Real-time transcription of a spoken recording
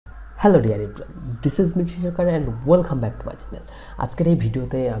Hello dear everyone, this is meet Sarkar and welcome back to my channel. আজকের এই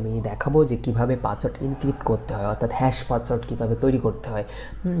ভিডিওতে আমি দেখাবো যে কীভাবে পাসওয়ার্ড ইনক্রিপ্ট করতে হয়, অর্থাৎ হ্যাশ পাসওয়ার্ড কীভাবে তৈরি করতে হয়।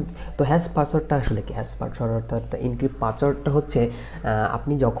 তো হ্যাশ পাসওয়ার্ডটা আসলে কি? হ্যাশ পাসওয়ার্ড অর্থাৎ ইনক্রিপ্ট পাসওয়ার্ডটা হচ্ছে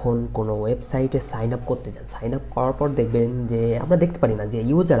আপনি যখন কোনো ওয়েবসাইটে সাইন আপ করতে যান, সাইন আপ করার পর দেখবেন যে আমরা দেখতে পারি না, যে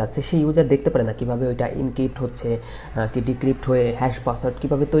ইউজার আছে সেই ইউজার দেখতে পারে না কীভাবে ওইটা ইনক্রিপ্ট হচ্ছে কি ডিক্রিপ্ট হয়ে হ্যাশ পাসওয়ার্ড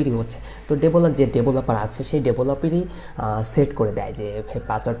কীভাবে তৈরি হচ্ছে। তো ডেভেলপার আছে সেই ডেভেলপারই সেট করে দেয় যে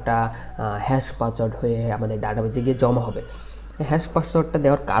পাসওয়ার্ডটা হ্যাশ পাসওয়ার্ড হয়ে আমাদের ডাটাবেজে গিয়ে জমা হবে। হ্যাশ পাসওয়ার্ডটা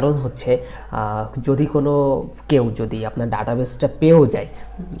দেওয়ার কারণ হচ্ছে যদি কেউ যদি আপনার ডাটাবেসটা পেয়েও যায়,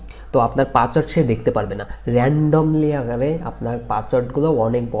 তো আপনার পাসওয়ার্ড সে দেখতে পারবে না, র্যান্ডমলি আকারে আপনার পাসওয়ার্ডগুলো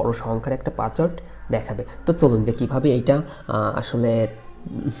অনেক বড় সংখ্যার একটা পাসওয়ার্ড দেখাবে। তো চলুন যে কীভাবে এইটা আসলে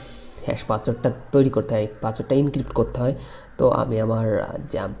হ্যাশ পাসওয়ার্ডটা তৈরি করতে হয়, পাসওয়ার্ডটা ইনক্রিপ্ট করতে হয়। তো আমি আমার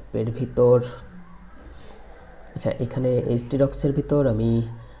জাম্পের ভিতর, আচ্ছা এখানে এইচডিডক্সের ভিতর আমি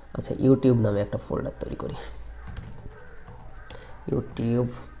ইউটিউব নামে একটা ফোল্ডার তৈরি করি।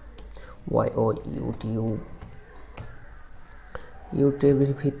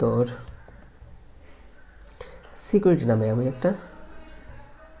 ইউটিউবের ভিতর সিকিউরিটি নামে আমি একটা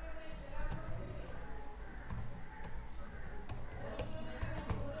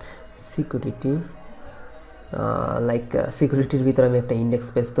সিকিউরিটির ভিতরে আমি একটা ইন্ডেক্স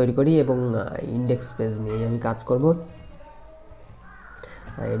পেজ তৈরি করি এবং ইন্ডেক্স পেজ নিয়ে আমি কাজ করব।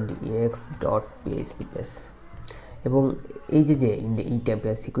 index.php পেজ এবং এই যে এই ট্যাবে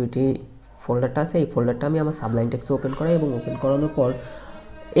সিকিউরিটি ফোল্ডারটা আছে, এই ফোল্ডারটা আমি আমার সাবলাইন টেক্সটে ওপেন করাই এবং ওপেন করানোর পর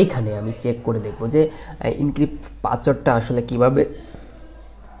এইখানে আমি চেক করে দেখব যে ইনক্রিপ্ট পাসওয়ার্ডটা আসলে কিভাবে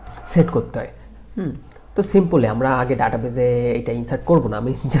সেট করতে হয়। তো সিম্পলি আমরা আগে ডাটাবেজে এটা ইনসার্ট করব না,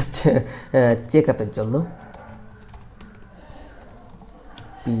 আমি জাস্ট চেক আপের জন্য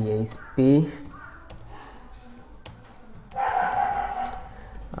PHP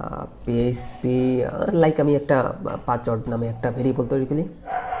আমি একটা পাসওয়ার্ড নামে একটা ভেরিয়েবল তৈরি করি।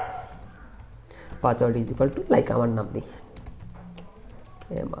 পাসওয়ার্ড ইজ ইকুয়াল টু আমার নাম দিই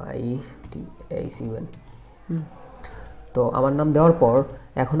MITHUN। তো আমার নাম দেওয়ার পর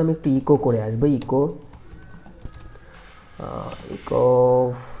এখন আমি একটু ইকো করে আসবো, ইকো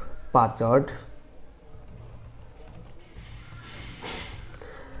পাসওয়ার্ড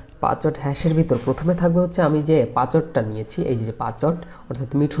হ্যাশের ভিতর প্রথমে থাকবে হচ্ছে আমি যে পাসওয়ার্ডটা নিয়েছি, এই যে পাসওয়ার্ড অর্থাৎ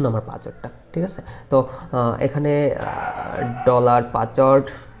মিঠুন আমার পাসওয়ার্ডটা, ঠিক আছে। তো এখানে ডলার পাসওয়ার্ড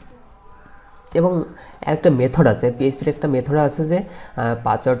এবং একটা মেথড আছে, পিএইচপির একটা মেথড আছে যে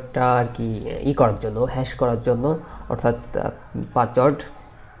পাসওয়ার্ডটা আর কি করার জন্য, হ্যাশ করার জন্য, অর্থাৎ পাসওয়ার্ড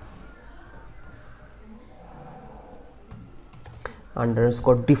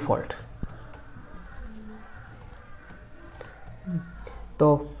আন্ডারস্কোর ডিফল্ট। তো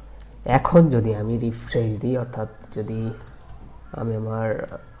এখন যদি আমি রিফ্রেশ দিই, অর্থাৎ যদি আমি আমার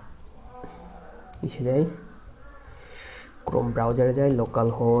ইসে যাই, ক্রোম ব্রাউজারে যাই, লোকাল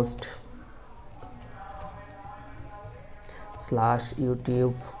হোস্ট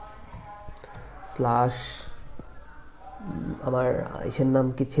 /YouTube/ আমার ইসের নাম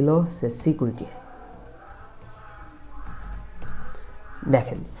কি ছিল, সে সিকিউরিটি।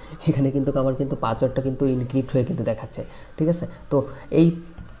 দেখেন এখানে কিন্তু আমার পাসওয়ার্ডটা কিন্তু ইনক্রিপ্ট হয়ে কিন্তু দেখাচ্ছে, ঠিক আছে। তো এই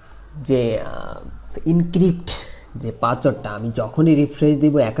যে ইনক্রিপ্ট যে পাসওয়ার্ডটা আমি যখনই রিফ্রেশ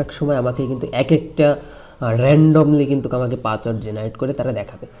দিব এক এক সময় আমাকে কিন্তু এক একটা র্যান্ডমলি কিন্তু আমাকে পাসওয়ার্ড জেনারেট করে তারা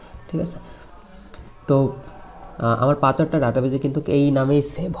দেখাবে, ঠিক আছে। তো আমার পাসওয়ার্ডটা ডাটাবেজে কিন্তু এই নামেই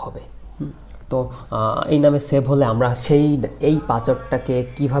সেভ হবে। তো এই নামে সেভ হলে আমরা এই পাসওয়ার্ডটাকে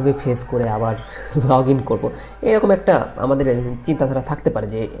কিভাবে ফেস করে আবার লগ ইন করবো, এরকম একটা আমাদের চিন্তাধারা থাকতে পারে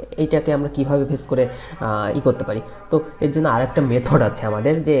যে এইটাকে আমরা কিভাবে ফেস করে করতে পারি। তো এর জন্য আরেকটা মেথড আছে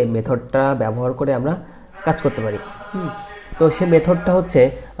আমাদের, যে মেথডটা ব্যবহার করে আমরা কাজ করতে পারি। তো সে মেথডটা হচ্ছে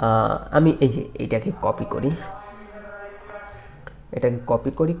আমি এই যে এইটাকে কপি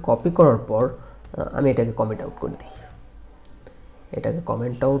করার পর আমি এটাকে কমেন্ট আউট করে দিই। এটাকে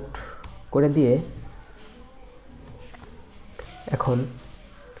কমেন্ট আউট করে দিয়ে এখন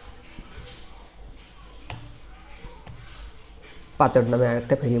পাসওয়ার্ড নামে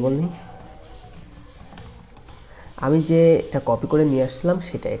আরেকটা ভেরিয়েবল নিই, আমি যে এটা কপি করে নিয়ে আসলাম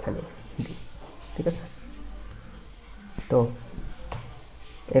সেটা এখানে দিই, ঠিক আছে। তো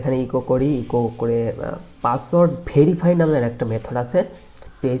এখানে ইকো করে পাসওয়ার্ড ভেরিফাই নামের একটা মেথড আছে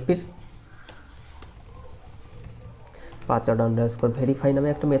পিএইচপির, পাসওয়ার্ড আন্ডারস্কোর ভেরিফাই নামে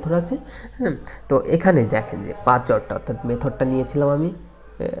একটা মেথড আছে। তো এখানে দেখেন যে পাসওয়ার্ডটা অর্থাৎ মেথডটা নিয়েছিলাম আমি,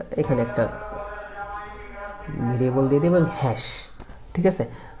 এখানে একটা ভেরিয়েবল দিয়ে দিই এবং হ্যাশ, ঠিক আছে।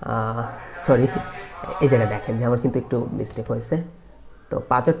 সরি, এই জায়গায় দেখেন যে আমার কিন্তু একটু মিস্টেক হয়েছে। তো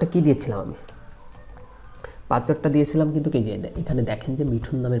পাসওয়ার্ডটা কি দিয়েছিলাম আমি, পাসওয়ার্ডটা দিয়েছিলাম কিন্তু কি যে এখানে দেখেন যে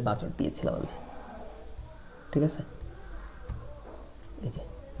মিঠুন নামের পাসওয়ার্ড দিয়েছিলাম আমি, ঠিক আছে, এই যে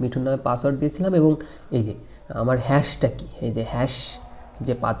মিঠুন নামে পাসওয়ার্ড দিয়েছিলাম। এবং এই যে আমার হ্যাশটা কি, এই যে হ্যাশ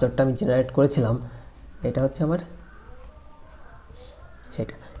যে পাসওয়ার্ডটা আমি জেনারেট করেছিলাম এটা হচ্ছে আমার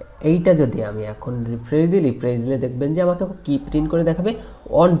সেটা। এইটা যদি আমি এখন রিফ্রেশ দিলে দেখবেন যে আমাকে কি প্রিন্ট করে দেখাবে,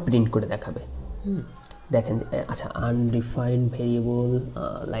 অন প্রিন্ট করে দেখাবে। দেখেন যে আচ্ছা আনডিফাইন্ড ভেরিয়েবল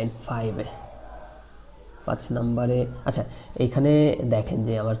লাইন 5-এ 5 নম্বরে, আচ্ছা এইখানে দেখেন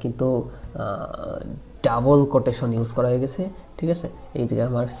যে আমার কিন্তু ডাবল কোটেশন ইউজ করা হয়ে গেছে, ঠিক আছে। এই জায়গায়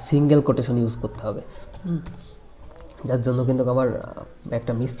আমার সিঙ্গেল কোটেশন ইউজ করতে হবে, যার জন্য কিন্তু আমার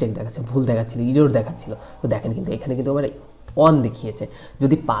একটা মিস্টেক দেখাচ্ছে, ভুল দেখাচ্ছিল, ইরর দেখাচ্ছিল। তো দেখেন কিন্তু এখানে কিন্তু আমার অন দেখিয়েছে।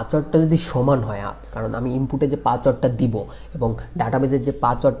 যদি পাসওয়ার্ডটা যদি সমান হয়, কারণ আমি ইনপুটে যে পাসওয়ার্ডটা দিব এবং ডাটাবেজের যে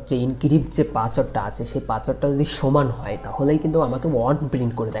পাসওয়ার্ড, যে ইনক্রিপ্ট যে পাসওয়ার্ডটা আছে সেই পাসওয়ার্ডটা যদি সমান হয় তাহলেই কিন্তু আমাকে অন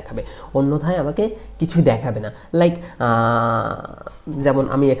প্রিন্ট করে দেখাবে, অন্যথায় আমাকে কিছুই দেখাবে না। লাইক যেমন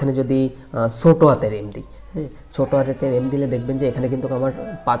আমি এখানে যদি ছোটো হাতের এম দিই, হ্যাঁ, ছোটো হাতের এম দিলে দেখবেন যে এখানে কিন্তু আমার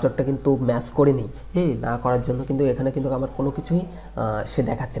পাসওয়ার্ডটা কিন্তু ম্যাচ করে নেই, হ্যাঁ, না করার জন্য কিন্তু এখানে কিন্তু আমার কোনো কিছুই সে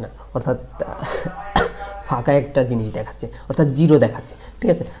দেখাচ্ছে না, অর্থাৎ ফাঁকা একটা জিনিস দেখাচ্ছে, অর্থাৎ জিরো দেখাচ্ছে, ঠিক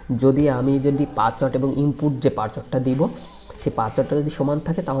আছে। যদি পাসওয়ার্ড এবং ইনপুট যে পাসওয়ার্ডটা দিব সেই পাসওয়ার্ডটা যদি সমান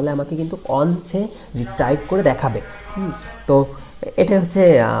থাকে তাহলে আমাকে কিন্তু অন সে রিট্রাইভ করে দেখাবে। তো এটা হচ্ছে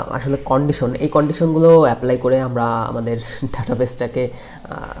আসলে কন্ডিশন। এই কন্ডিশনগুলো অ্যাপ্লাই করে আমরা আমাদের ডাটাবেসটাকে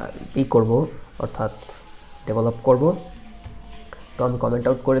করব, অর্থাৎ ডেভেলপ করব। তো আমি কমেন্ট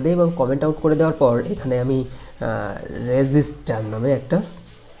আউট করে দিই এবং কমেন্ট আউট করে দেওয়ার পর এখানে আমি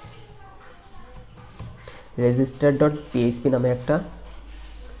register.php নামে একটা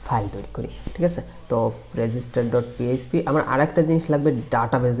ফাইল তৈরি করি, ঠিক আছে। তো register.php আমার আরেকটা জিনিস লাগবে,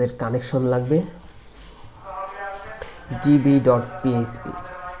 ডাটাবেজের কানেকশন লাগবে, db.php।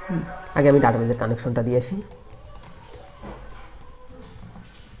 আগে আমি ডাটাবেজের কানেকশনটা দিয়ে আসি।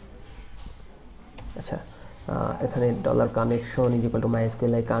 আচ্ছা এখানে $connection =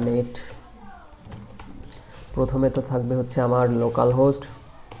 mysqli connect। প্রথমে তো থাকবে হচ্ছে আমার লোকাল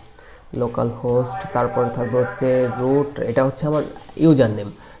হোস্ট, তারপরে থাকবে হচ্ছে রুট, এটা হচ্ছে আমার ইউজার নেম,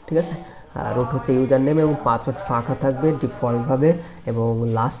 ঠিক আছে। রুট হচ্ছে ইউজার নেম এবং পাসওয়ার্ড ফাঁকা থাকবে ডিফল্টভাবে, এবং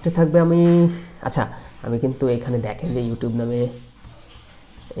লাস্টে থাকবে আমি কিন্তু এখানে দেখেন যে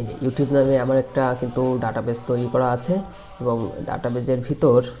ইউটিউব নামে আমার একটা কিন্তু ডাটাবেস তৈরি করা আছে, এবং ডাটাবেজের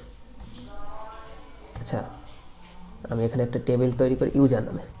ভিতর আমি এখানে একটা টেবিল তৈরি করি ইউজার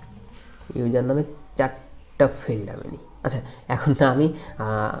নামে 4টা ফিল্ড আমি নিই। আচ্ছা এখন আমি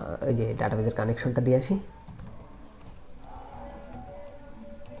ওই যে ডাটাবেজের কানেকশনটা দিয়ে আসি,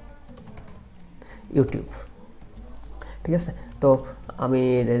 ইউটিউব, ঠিক আছে। তো আমি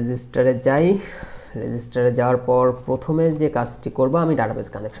রেজিস্টারে যাওয়ার পর প্রথমে যে কাজটি করব, আমি ডাটাবেজ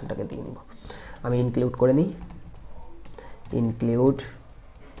কানেকশনটাকে দিয়ে নিব। আমি ইনক্লুড করে নিই, ইনক্লুড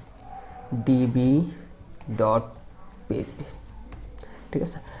db.php, ঠিক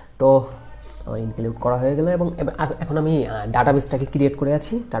আছে। তো আমার ইনক্লুড করা হয়ে গেল এবং এখন আমি ডাটাবেসটাকে ক্রিয়েট করে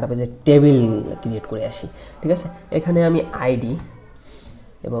আসি, ডাটাবেসের টেবিল ক্রিয়েট করে আসি, ঠিক আছে। এখানে আমি আইডি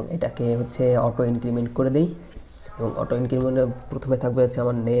এবং এটাকে হচ্ছে অটো ইনক্রিমেন্ট করে দিই, এবং অটো ইনক্রিমেন্টে প্রথমে থাকবে হচ্ছে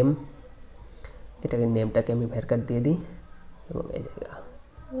আমার নেম, নেমটাকে আমি ভ্যারকার দিয়ে দিই এবং এই জায়গা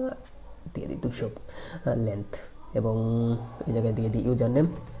দিয়ে দিই 200 লেন্থ, এবং এই জায়গায় দিয়ে দিই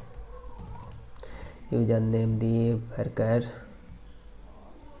ইউজার নেম দিয়ে ভ্যারকার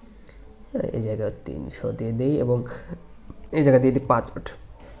এই জায়গায় 300 দিয়ে দিই, এবং এই জায়গায় দিয়ে দিই পাসওয়ার্ড।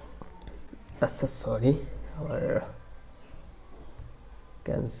 আচ্ছা সরি, আমার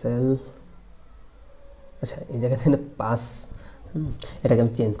ক্যান্সেল। আচ্ছা এই জায়গাতে এটাকে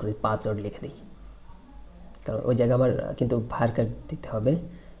আমি চেঞ্জ করি, পাসওয়ার্ড লিখে দিই, কারণ ওই জায়গায় আমার কিন্তু ভ্যারকার দিতে হবে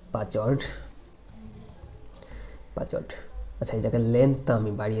পাসওয়ার্ড। আচ্ছা এই জায়গায় লেন্থটা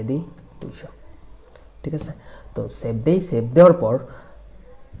আমি বাড়িয়ে দিই 200, ঠিক আছে। তো সেভ দেওয়ার পর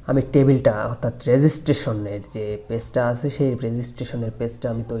আমি টেবিলটা, অর্থাৎ রেজিস্ট্রেশনের যে পেজটা আছে সেই রেজিস্ট্রেশনের পেজটা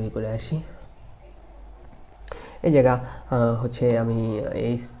আমি তৈরি করে আসি। এই জায়গা হচ্ছে আমি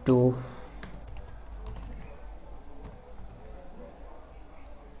h2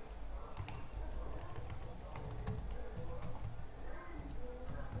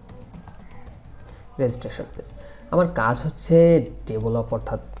 রেজিস্ট্রেশন পেজ। আমার কাজ হচ্ছে ডেভেলপ,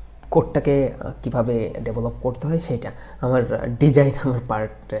 অর্থাৎ কোডটাকে কিভাবে ডেভেলপ করতে হয় সেটা। আমার ডিজাইন আমার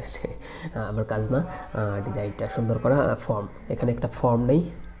পার্ট, আমার কাজ না ডিজাইনটা সুন্দর করা। ফর্ম, এখানে একটা ফর্ম নেই,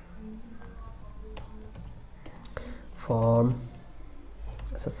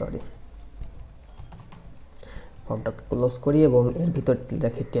 ফর্মটাকে ক্লোজ করি এবং এর ভিতর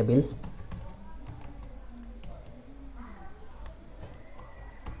রাখি টেবিল।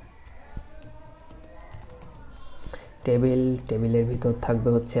 টেবিলের ভিতর থাকবে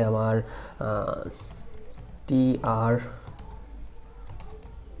হচ্ছে আমার টিআর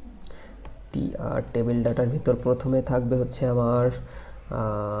টেবিল ডাটার ভিতর প্রথমে থাকবে হচ্ছে আমার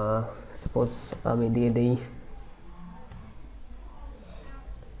সাপোজ আমি দিয়ে দেই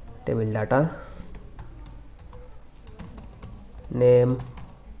টেবিল ডাটা নেম,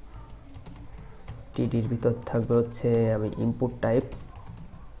 টিডির ভিতর থাকবে হচ্ছে আমি ইনপুট টাইপ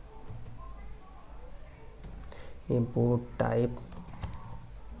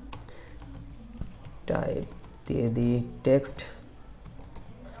দিয়ে দিই text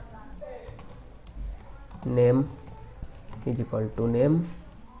name is equal to name.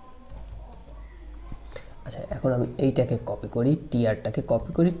 আচ্ছা, এখন আমি এইটাকে কপি করি, টিআরটাকে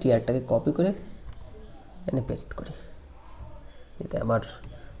কপি করে এখানে পেস্ট করি, যাতে আমার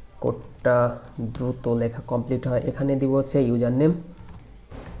কোডটা দ্রুত লেখা কমপ্লিট হয়। এখানে দিব হচ্ছে ইউজার নেম,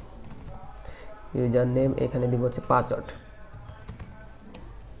 এখানে দিব হচ্ছে পাসওয়ার্ড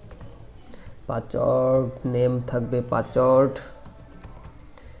নেম থাকবে পাসওয়ার্ড,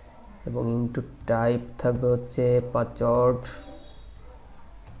 এবং ইনটু টাইপ থাকবে হচ্ছে password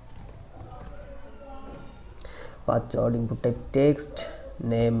input type text,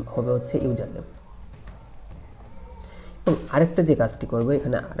 name হবে হচ্ছে ইউজার নেম। এবং আরেকটা যে কাজটি করবো,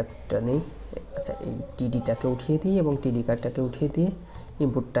 এখানে আরেকটা নেই, আচ্ছা এই টিডিটাকে উঠিয়ে দিই এবং টিডি কার্ডটাকে উঠিয়ে দিয়ে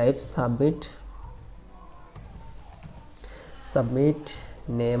input type submit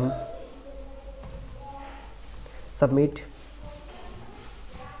name submit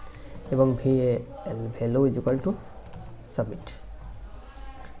এবং value is equal to submit.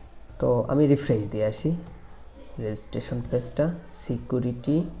 তো আমি রিফ্রেশ দিয়ে আসি রেজিস্ট্রেশন পেজটা,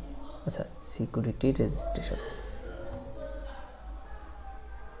 সিকিউরিটি রেজিস্ট্রেশন।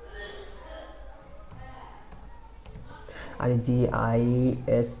 আর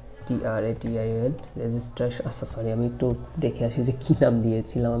GISTRATION রেজিস্ট্রেশন, আচ্ছা সরি আমি একটু দেখে আসি যে কী নাম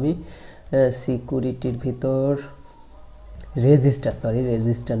দিয়েছিলাম আমি, সিকিউরিটির ভিতর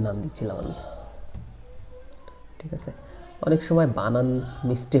রেজিস্টার নাম দিচ্ছিলাম আমি, ঠিক আছে। অনেক সময় বানান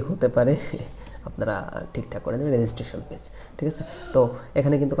মিস্টেক হতে পারে, আপনারা ঠিকঠাক করে নেবেন। রেজিস্ট্রেশন পেজ, ঠিক আছে। তো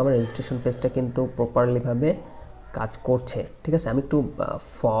এখানে কিন্তু আমার রেজিস্ট্রেশন পেজটা কিন্তু প্রপারলিভাবে কাজ করছে, ঠিক আছে। আমি একটু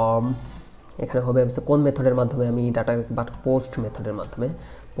ফর্ম এখানে হবে কোন মেথডের মাধ্যমে আমি ডাটা, বাট পোস্ট মেথডের মাধ্যমে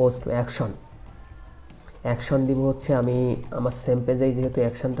পোস্ট অ্যাকশন দিব হচ্ছে আমি আমার সেম পেজে যেহেতু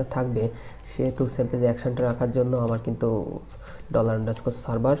অ্যাকশনটা থাকবে, সেহেতু সেম পেজে অ্যাকশনটা রাখার জন্য আমার কিন্তু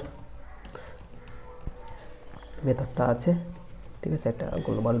 $_server মেথডটা আছে, ঠিক আছে। একটা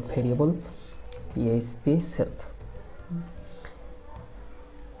গ্লোবাল ভেরিয়েবল PHP সেলফ।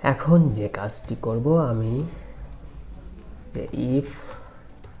 এখন যে কাজটি করব আমি, যে ইফ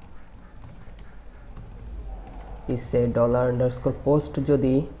 $_post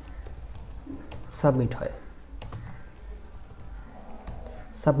যদি সাবমিট হয়,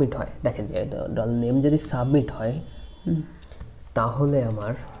 দেখেন যে নেম যদি সাবমিট হয়, তাহলে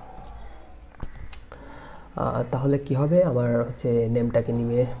আমার কি হবে, আমার হচ্ছে নেমটাকে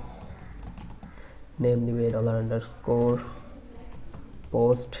নিবে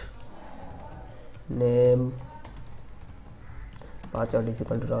 $_post name password is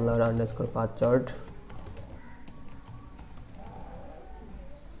equal to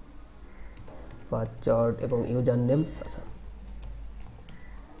 $_password এবং user name,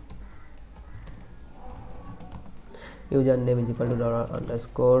 is equal to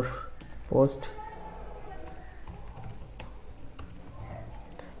 $_post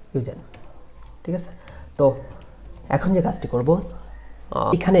user, ঠিক আছে। তো এখন যে কাজটি করব,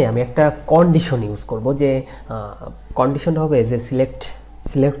 এখানে আমি একটা কন্ডিশন ইউজ করব, যে কন্ডিশনটা হবে যে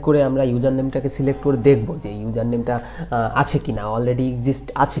সিলেক্ট করে আমরা ইউজার নেমটাকে সিলেক্ট করে দেখব যে ইউজার নেমটা আছে কিনা, অলরেডি এক্সিস্ট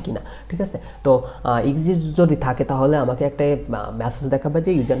আছে কিনা, ঠিক আছে। তো এক্সিস্ট যদি থাকে তাহলে আমাকে একটা মেসেজ দেখাবে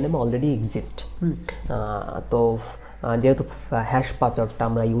যে ইউজার নেম অলরেডি এক্সিস্ট। তো যেহেতু হ্যাশ পাসওয়ার্ডটা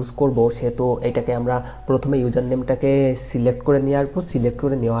আমরা ইউজ করব, সেহেতু এটাকে আমরা প্রথমে ইউজার নেমটাকে সিলেক্ট করে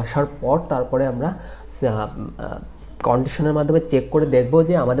নিয়ে আসার পর তারপরে আমরা কন্ডিশনের মাধ্যমে চেক করে দেখব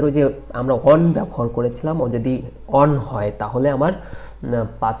যে আমাদের ওই যে আমরা অন ব্যবহার করেছিলাম, ও যদি অন হয় তাহলে আমার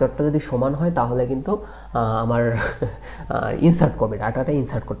পাসওয়ার্ডটা যদি সমান হয় তাহলে কিন্তু আমার ইনসার্ট করবে, ডাটাটা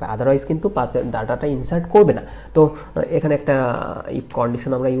ইনসার্ট করবে, আদারওয়াইজ কিন্তু ডাটাটা ইনসার্ট করবে না। তো এখানে একটা ইফ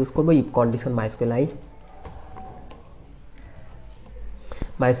কন্ডিশন আমরা ইউজ করব, ইফ কন্ডিশন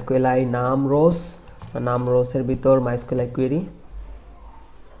mysqli নাম রোসের ভিতর mysqli কোয়েরি,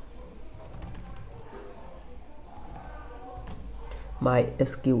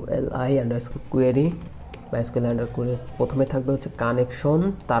 mysqli_query প্রথমে থাকবে হচ্ছে কানেকশন,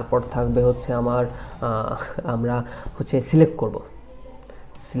 তারপর থাকবে হচ্ছে আমার আমরা হচ্ছে সিলেক্ট করব,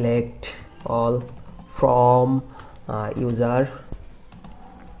 select all from user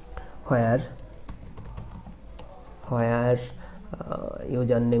where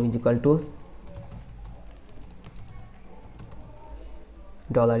username is equal to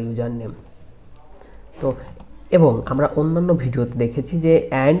 $username। তো এবং আমরা অন্যান্য ভিডিওতে দেখেছি যে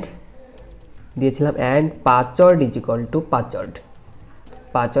অ্যান্ড দিয়েছিলাম and password is equal to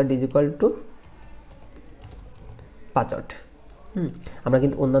password, আমরা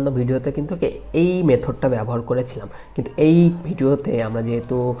কিন্তু অন্যান্য ভিডিওতে কিন্তু এই মেথডটা ব্যবহার করেছিলাম, কিন্তু এই ভিডিওতে আমরা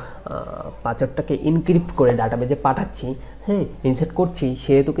যেহেতু পাসওয়ার্ডটাকে ইনক্রিপ্ট করে ডাটাবেজে পাঠাচ্ছি, হ্যাঁ ইনসার্ট করছি,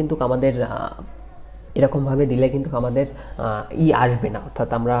 সেহেতু কিন্তু আমাদের এরকমভাবে দিলে কিন্তু আমাদের আসবে না, অর্থাৎ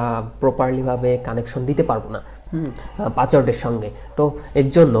আমরা প্রপারলিভাবে কানেকশন দিতে পারবো না পাসওয়ার্ডের সঙ্গে। তো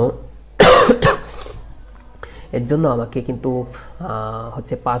এর জন্য আমাকে কিন্তু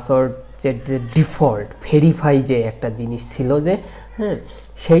হচ্ছে পাসওয়ার্ড যে ডিফল্ট ভেরিফাই যে একটা জিনিস ছিল যে, হ্যাঁ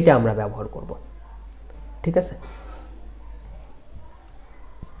সেইটা আমরা ব্যবহার করব, ঠিক আছে।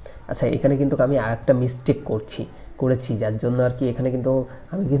 আচ্ছা, এখানে কিন্তু আমি আরেকটা মিস্টেক করেছি, যার জন্য আর কি এখানে কিন্তু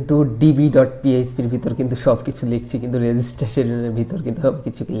আমি কিন্তু db.php-র ভিতর কিন্তু সব কিছু লিখছি, কিন্তু রেজিস্ট্রেশনের ভিতর কিন্তু সব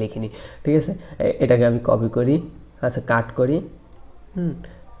কিছু লিখিনি, ঠিক আছে। এটাকে আমি কপি করি, আচ্ছা কাট করি,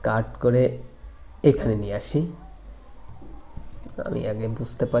 কাট করে এখানে নিয়ে আসি। আমি আগে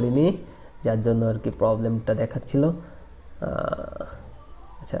বুঝতে পারিনি, যার জন্য আর কি প্রবলেমটা দেখাচ্ছিল।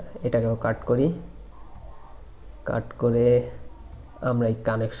 আচ্ছা, এটাকেও কাট করি, কাট করে আমরা এই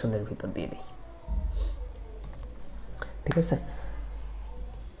কানেকশনের ভিতর দিয়ে দিই, ঠিক আছে।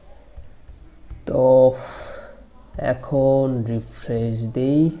 তো এখন রিফ্রেশ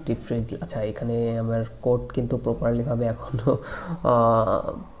দিই, আচ্ছা এখানে আমার কোড কিন্তু প্রপারলিভাবে এখনও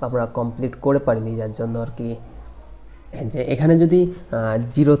আমরা কমপ্লিট করে পারিনি, যার জন্য আর কি যে এখানে যদি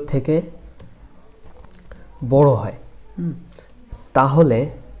 0 থেকে বড় হয় তাহলে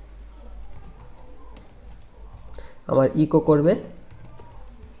আমার ইকো করবে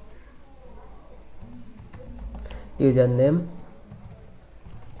username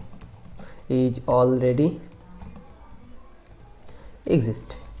is already exist,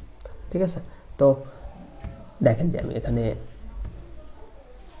 ঠিক আছে। তো দেখেন যে আমি এখানে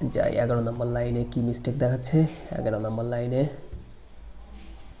যাই, 11 নম্বর লাইনে কি মিস্টেক দেখাচ্ছে। 11 নম্বর লাইনে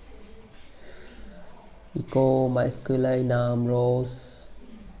ইকো mysqli নাম রোজ,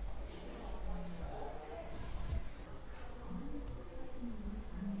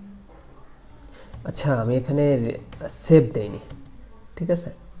 আচ্ছা আমি এখানে সেভ দেইনি, ঠিক আছে।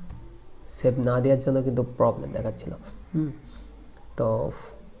 সেভ না দেওয়ার জন্য কিন্তু প্রবলেম দেখাচ্ছিল। তো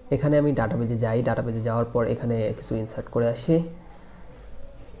এখানে আমি ডাটাবেজে যাই, ডাটাবেজে যাওয়ার পর এখানে কিছু ইনসার্ট করে আসি,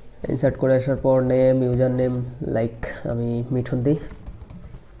 ইনসার্ট করে আসার পর নেম, ইউজার নেম, লাইক আমি মিঠুন দিই,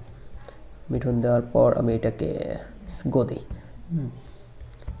 মিঠুন দেওয়ার পর আমি এটাকে গো দিই।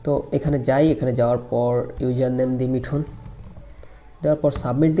 তো এখানে যাই, এখানে যাওয়ার পর ইউজার নেম দিই মিঠুন, দেওয়ার পর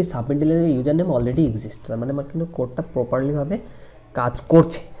সাবমিট দিই, সাবমিট দিলে ইউজার নেম অলরেডি এক্সিস্ট, তার মানে আমার কিন্তু কোডটা প্রপারলিভাবে কাজ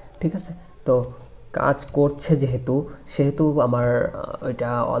করছে, ঠিক আছে। তো কাজ করছে সেহেতু আমার ওইটা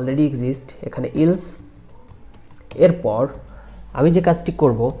অলরেডি এক্সিস্ট। এখানে ইলস, এরপর আমি যে কাজটি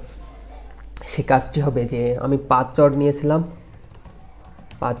করব সে কাজটি হবে যে আমি পাসওয়ার্ড নিয়েছিলাম,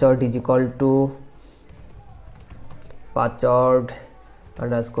 password is equal to password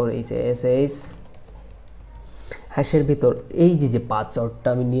underscore H হ্যাশের ভিতর এই যে পাসওয়ার্ডটা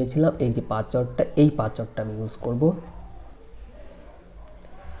আমি নিয়েছিলাম, এই যে পাসওয়ার্ডটা, এই পাসওয়ার্ডটা আমি ইউজ করব।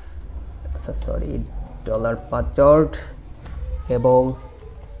 আচ্ছা সরি, ডলার পাসওয়ার্ড এবং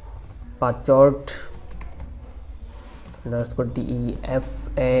password underscore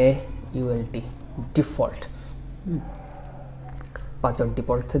DEFAULT default, password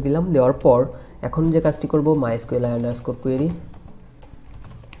default দিলাম। দেওয়ার পর এখন যে কাজটি করব mysqli আন্ডারস্কোর কোয়েরি,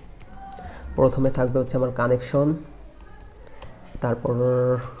 প্রথমে থাকবে হচ্ছে আমার কানেকশন, তারপর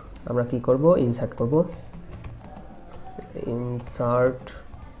আমরা কি করব ইনসার্ট করব, ইনসার্ট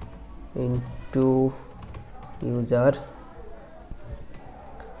ইনটু ইউজার,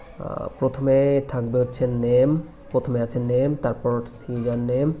 প্রথমে থাকবে হচ্ছে নেম, প্রথমে আছে নেম, তারপর ইউজার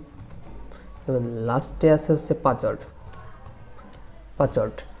নেম এবং লাস্টে আছে হচ্ছে পাসওয়ার্ড,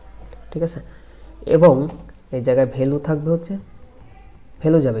 ঠিক আছে। এবং এই জায়গায় ভ্যালু থাকবে হচ্ছে,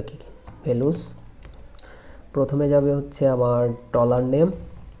 ভ্যালু যাবে কি ভ্যালুস, প্রথমে যাবে হচ্ছে আমার ডলার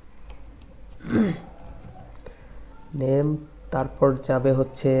নেম, তারপর যাবে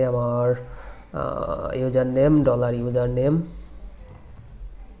হচ্ছে আমার user name, dollar user name,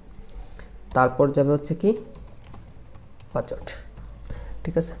 তারপর যাবে হচ্ছে কি পাসওয়ার্ড,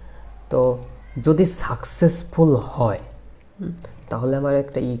 ঠিক আছে। তো যদি সাকসেসফুল হয় তাহলে আমার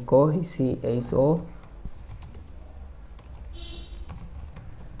একটা ইকো CHO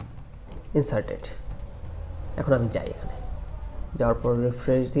ইনসার্টেড, এখন আমি যাই, এখানে যাওয়ার পর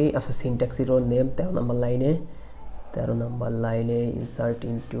রিফ্রেশ দিই। আচ্ছা সিনট্যাক্স এরর নেম 13 নম্বর লাইনে ইনসার্ট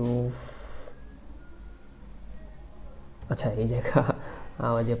ইনটু, আচ্ছা এই জায়গা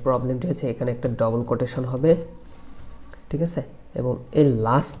আমার যে প্রবলেমটি হচ্ছে, এখানে একটা ডবল কোটেশন হবে, ঠিক আছে, এবং এর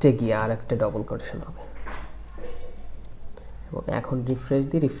লাস্টে গিয়ে আর একটা ডবল কোটেশন হবে। এবং এখন রিফ্রেশ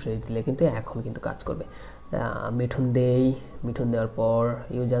দিলে কিন্তু এখন কিন্তু কাজ করবে। মিঠুন দেওয়ার পর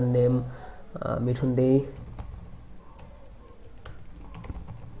ইউজার নেম মিঠুন দেই,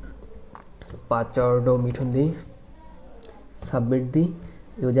 পাসওয়ার্ডও মিঠুন দিই, সাবমিট দিই।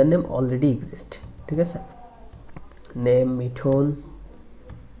 ইউজার নেম অলরেডি এক্সিস্ট, ঠিক আছে, নেম মিঠুন,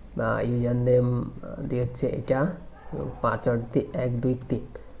 ইউজার নেম দিয়ে হচ্ছে এটা, এবং পাসওয়ার্ড দিই 1 2 3,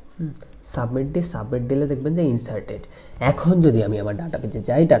 সাবমিট দিলে দেখবেন যে ইনসার্টেড। এখন যদি আমি আমার ডাটাবেজে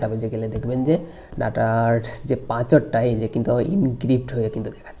যাই, ডাটাবেজে গেলে দেখবেন যে ডাটার যে পাসওয়ার্ডটা এই যে কিন্তু ইনক্রিপ্ট হয়ে কিন্তু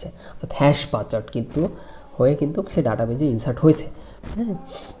দেখাচ্ছে, অর্থাৎ হ্যাশ পাসওয়ার্ড কিন্তু হয়ে কিন্তু সে ডাটাবেজে ইনসার্ট হয়েছে। হ্যাঁ,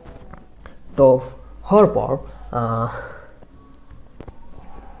 তো হওয়ার পর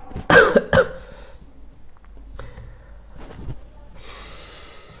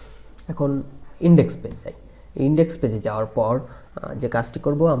এখন ইন্ডেক্স পেজ যাই। ইন্ডেক্স পেজে যাওয়ার পর যে কাজটি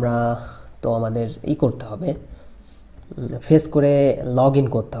করব আমরা, তো আমাদের করতে হবে, ফেস করে লগ ইন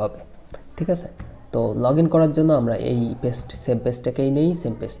করতে হবে, ঠিক আছে। তো লগ ইন করার জন্য আমরা এই সেম পেজটাকেই নেই,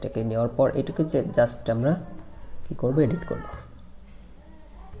 সেম পেজটাকে নেওয়ার পর এটুকু যে জাস্ট আমরা কি করব, এডিট করব।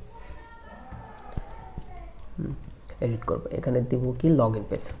 এখানে দেব কি লগ ইন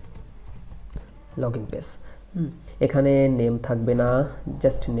পেজ। এখানে নেম থাকবে না,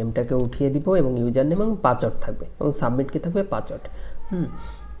 জাস্ট নেমটাকে উঠিয়ে দিব এবং ইউজার নেম এবং পাসওয়ার্ড থাকবে, এবং সাবমিট কি থাকবে, পাসওয়ার্ড।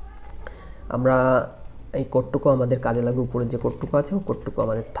 আমরা এই কোডটুকু আমাদের কাজে লাগবে, উপরে যে কোডটুকু আছে ওই কোডটুকু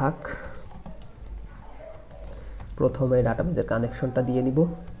আমাদের থাক। প্রথমে ডাটাবেজের কানেকশনটা দিয়ে নিব,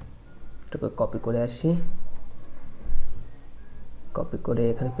 এটাকে কপি করে আসি, কপি করে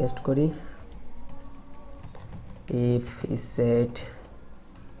এখানে পেস্ট করি। if is set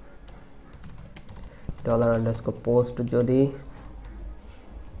 $_post যদি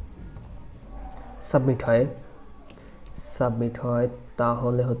সাবমিট হয়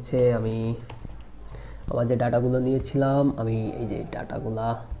তাহলে হচ্ছে আমি আমার যে ডাটাগুলো নিয়েছিলাম, আমি এই যে ডাটাগুলা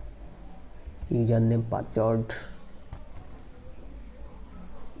ইউজার নেম পাসওয়ার্ড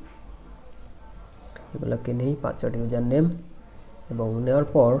এগুলোকে নেই, পাসওয়ার্ড ইউজার নেম, এবং নেওয়ার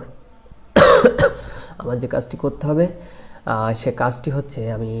পর আমার যে কাজটি করতে হবে সে কাজটি হচ্ছে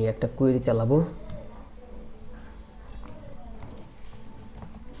আমি একটা কোয়েরি চালাবো।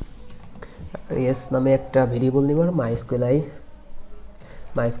 রেস নামে একটা ভেরিয়েবল নিব, mysqli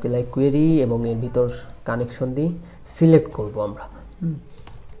কোয়েরি, এবং এর ভিতর কানেকশন দিই, সিলেক্ট করব আমরা,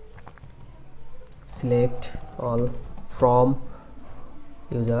 select all from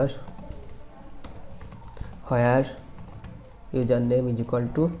user where user name is equal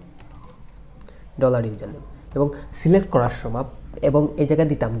to $user name, এবং সিলেক্ট করার সময় এবং এই জায়গায়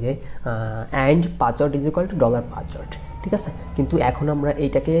দিতাম যে and password is equal to $password, ঠিক আছে। কিন্তু এখন আমরা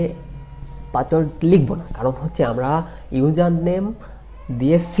এইটাকে পাসওয়ার্ড লিখবো না, কারণ হচ্ছে আমরা ইউজার নেম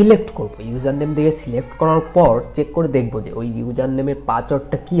দিয়ে সিলেক্ট করব। ইউজার নেম দিয়ে সিলেক্ট করার পর চেক করে দেখব যে ওই ইউজার নেমের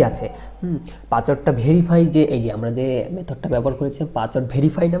পাসওয়ার্ডটা কি আছে। পাসওয়ার্ডটা ভেরিফাই, যে এই যে আমরা যে মেথডটা ব্যবহার করেছি পাসওয়ার্ড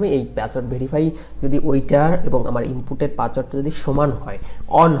ভেরিফাই নামে, এই পাসওয়ার্ড ভেরিফাই যদি ওইটার এবং আমার ইনপুটের পাসওয়ার্ডটা যদি সমান হয়,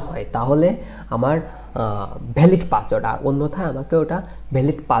 অন হয়, তাহলে আমার ভ্যালিড পাসওয়ার্ড, আর অন্যথায় আমাকে ওটা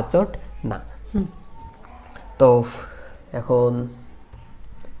ভ্যালিড পাসওয়ার্ড না। তো এখন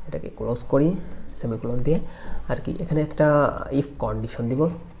এটাকে ক্লোজ করি সেমিকোলন দিয়ে, আর কি এখানে একটা ইফ কন্ডিশন দিব।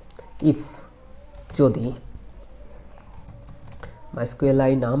 ইফ যদি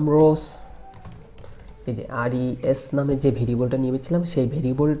mysqli নাম রোস, এই যে res নামে যে ভেরিয়েবলটা নিয়েছিলাম সেই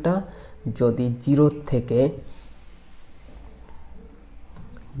ভেরিয়েবলটা যদি 0 থেকে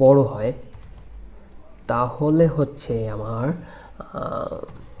বড় হয় তাহলে হচ্ছে আমার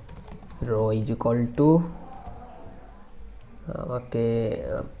রো ইজ ইকুয়াল টু, আমাকে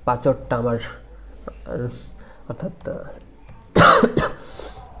পাসওয়ার্ডটা আমার অর্থাৎ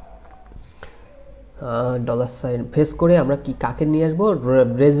 $সাইন ফেস করে আমরা কি কাকে নিয়ে আসবো,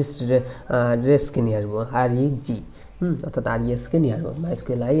 রেসকে নিয়ে আসবো, REG, অর্থাৎ RESকে নিয়ে আসবো।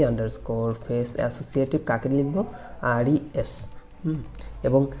 mysqli আন্ডারস্কোর ফেস অ্যাসোসিয়েটিভ কাকে লিখবো, RES,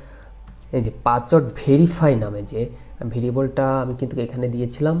 এবং এই যে পাসওয়ার্ড ভেরিফাই নামে যে ভেরিয়েবলটা আমি কিন্তু এখানে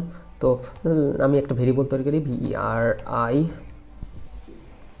দিয়েছিলাম, তো আমি একটা ভেরিয়েবল তৈরি করি,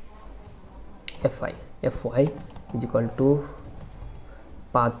 verify is equal to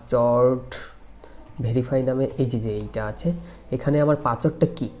password verify নামে, এই যে এইটা আছে, এখানে আমার পাসওয়ার্ডটা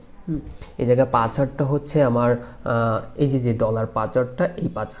কি, এই জায়গায় পাসওয়ার্ডটা হচ্ছে আমার এই যে $পাসওয়ার্ডটা, এই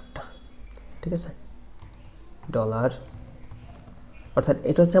পাসওয়ার্ডটা, ঠিক আছে। ডলার, অর্থাৎ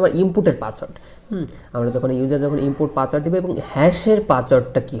এটা হচ্ছে আমার ইনপুটের পাসওয়ার্ড। আমরা যখন ইউজার যখন ইনপুট পাসওয়ার্ড দিবে এবং হ্যাশের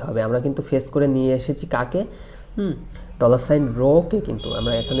পাসওয়ার্ডটা কি হবে আমরা কিন্তু ফেস করে নিয়ে এসেছি কাকে, $রো কে কিন্তু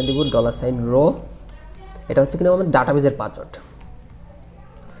আমরা এখানে দিব $রো। এটা হচ্ছে কিনা আমার ডাটাবেজের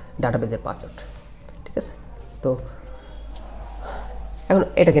পাসওয়ার্ড, ঠিক আছে। তো এখন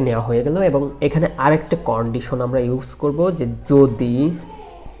এটাকে নেওয়া হয়ে গেল এবং এখানে আরেকটা কন্ডিশন আমরা ইউজ করব যে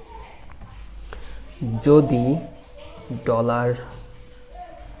যদি dollar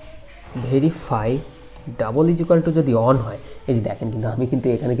verify double is equal to যদি অন হয়, এই যে দেখেন কিন্তু আমি কিন্তু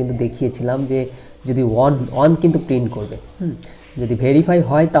এখানে কিন্তু দেখিয়েছিলাম যে যদি অন কিন্তু প্রিন্ট করবে, যদি ভেরিফাই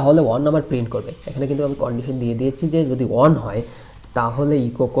হয় তাহলে অন আমার প্রিন্ট করবে। এখানে কিন্তু আমি কন্ডিশন দিয়ে দিয়েছি যে যদি অন হয় তাহলে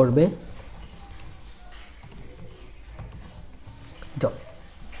ইকো করবে ডট,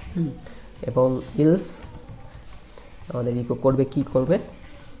 এবং ইলস আমাদের ইকো করবে কি করবে,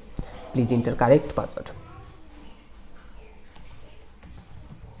 please enter correct password.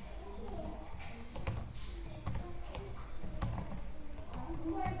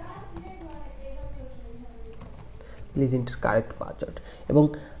 Please enter correct password. এবং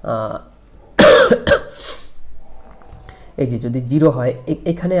এই যে যদি 0 হয়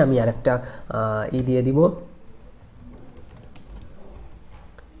এখানে আমি আরেকটা দিয়ে দিব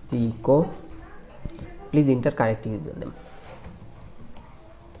eco please enter correct user name.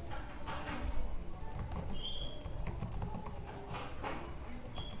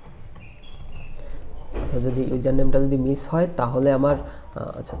 যদি ইউজার নেমটা যদি মিস হয় তাহলে আমার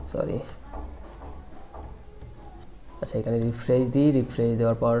আচ্ছা এখানে রিফ্রেশ দিই, রিফ্রেশ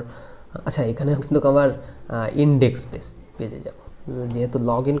দেওয়ার পর আচ্ছা এখানে কিন্তু আমার ইন্ডেক্স পেজে যাব, যেহেতু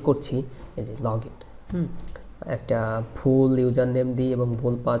লগ ইন করছি, এই যে লগ ইন, একটা ভুল ইউজার নেম দিই এবং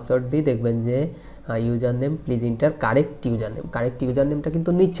ভুল পাসওয়ার্ড দিই, দেখবেন যে user name please enter correct user নেমটা কিন্তু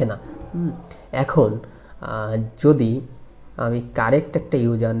নিচ্ছে না। এখন যদি আমি কারেক্ট একটা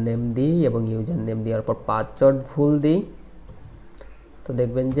ইউজার নেম দিই এবং ইউজার নেম দেওয়ার পর পাসওয়ার্ড ভুল দিই, তো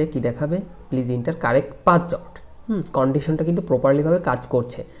দেখবেন যে কি দেখাবে, প্লিজ এন্টার কারেক্ট পাসওয়ার্ড। কন্ডিশনটা কিন্তু প্রপারলিভাবে কাজ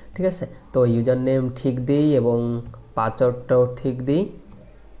করছে, ঠিক আছে। তো ইউজার নেম ঠিক দিই এবং পাসওয়ার্ডটাও ঠিক দিই,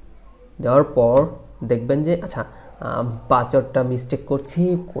 দেওয়ার পর দেখবেন যে আচ্ছা পাসওয়ার্ডটা মিস্টেক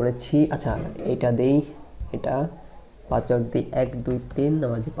করেছি, আচ্ছা এটা দেই, এটা পাসওয়ার্ড দিই 1 2 3,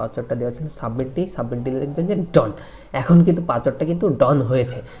 আমার যে পাসওয়ার্ডটা দেওয়া ছিল সাবমিট দিলে দেখবেন যে ডন। এখন কিন্তু পাসওয়ার্ডটা কিন্তু ডন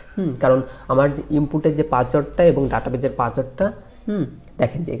হয়েছে, কারণ আমার যে ইনপুটের যে পাসওয়ার্ডটা এবং ডাটাবেজের পাসওয়ার্ডটা,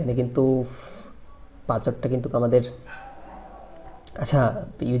 দেখেন যে এখানে কিন্তু পাসওয়ার্ডটা কিন্তু আমাদের, আচ্ছা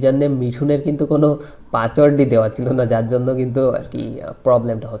ইউজার নেম মিঠুনের কিন্তু কোনো পাসওয়ার্ডই দেওয়া ছিল না, যার জন্য কিন্তু আর কি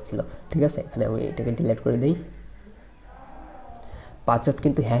প্রবলেমটা হচ্ছিল, ঠিক আছে। এখানে আমি এটাকে ডিলিট করে দিই। পাসওয়ার্ড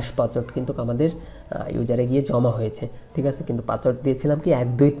কিন্তু হ্যাশ পাসওয়ার্ড কিন্তু আমাদের ইউজারে গিয়ে জমা হয়েছে, ঠিক আছে। কিন্তু পাসওয়ার্ড দিয়েছিলাম কি 1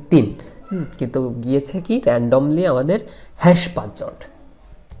 2 3, কিন্তু গিয়েছে কি র্যান্ডমলি আমাদের হ্যাশ পাসওয়ার্ড,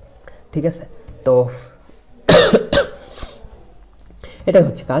 ঠিক আছে। তো এটাই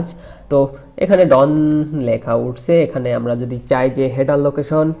হচ্ছে কাজ। তো এখানে ডন লেখা উঠছে, এখানে আমরা যদি চাই যে হেডার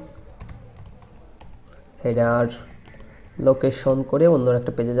লোকেশন করে অন্য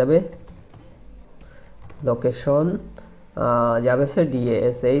একটা পেজে যাবে, লোকেশন যাবে সে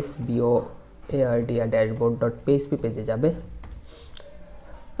dashboard.php পেজে যাবে,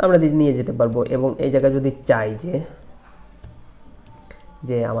 আমরা নিয়ে যেতে পারবো। এবং এই জায়গায় যদি চাই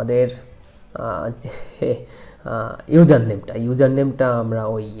যে আমাদের ইউজার নেমটা আমরা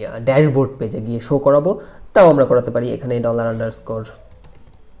ওই ড্যাশবোর্ড পেজে গিয়ে শো করাবো, তাও আমরা করাতে পারি। এখানে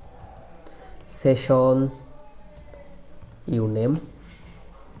 $_session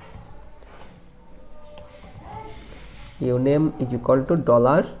uname is equal to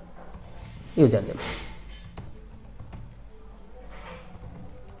 $username।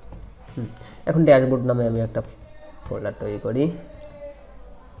 এখন ড্যাশবোর্ড নামে আমি একটা ফোল্ডার তৈরি করি,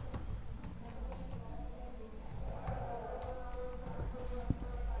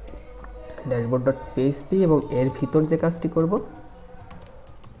 dashboard.php, এবং এর ভিতর যে কাজটি করব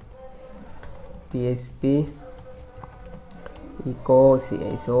php echo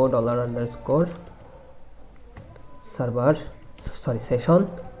cho $_server session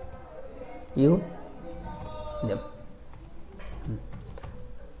uname।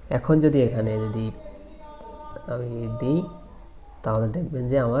 এখন যদি এখানে যদি আমি দিই তাহলে দেখবেন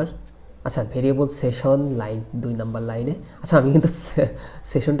যে আমার আচ্ছা ভেরিয়েবল সেশন লাইন 2 নম্বর লাইনে, আচ্ছা আমি কিন্তু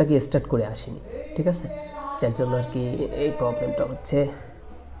সেশনটাকে স্টার্ট করে আসিনি, ঠিক আছে, যার জন্য আর কি এই প্রবলেমটা হচ্ছে।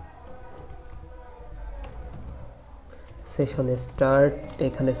 সেশন স্টার্ট,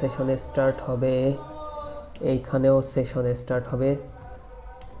 এখানে সেশন স্টার্ট হবে, এইখানেও সেশন স্টার্ট হবে।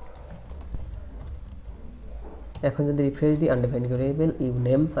 এখন যদি রিফ্রেশ দিই, আনডিফাইন্ড ভেরিয়েবল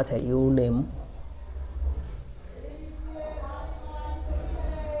ইউনেম, আচ্ছা ইউনেম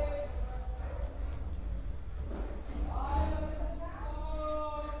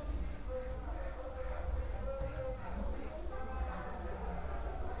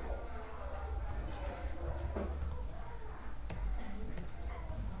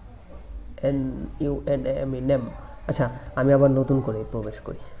নেম। আচ্ছা, আমি আবার নতুন করে প্রবেশ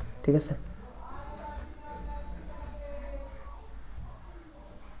করি, ঠিক আছে?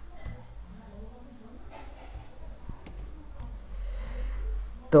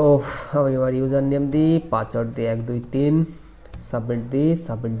 তো আমি আমার ইউজার নেম দিই, পাসওয়ার্ড দিই 1 2 3, সাবমিট দিই।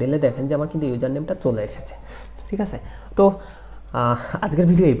 সাবমিট দিলে দেখেন যে আমার কিন্তু ইউজার নেমটা চলে এসেছে, ঠিক আছে? তো আজকের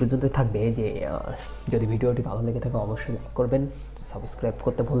ভিডিও এই পর্যন্তই থাকবে। যে যদি ভিডিওটি ভালো লেগে থাকে অবশ্যই লাইক করবেন, সাবস্ক্রাইব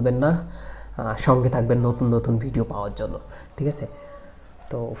করতে ভুলবেন না, সঙ্গে থাকবেন নতুন নতুন ভিডিও পাওয়ার জন্য, ঠিক আছে?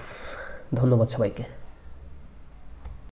 তো ধন্যবাদ সবাইকে।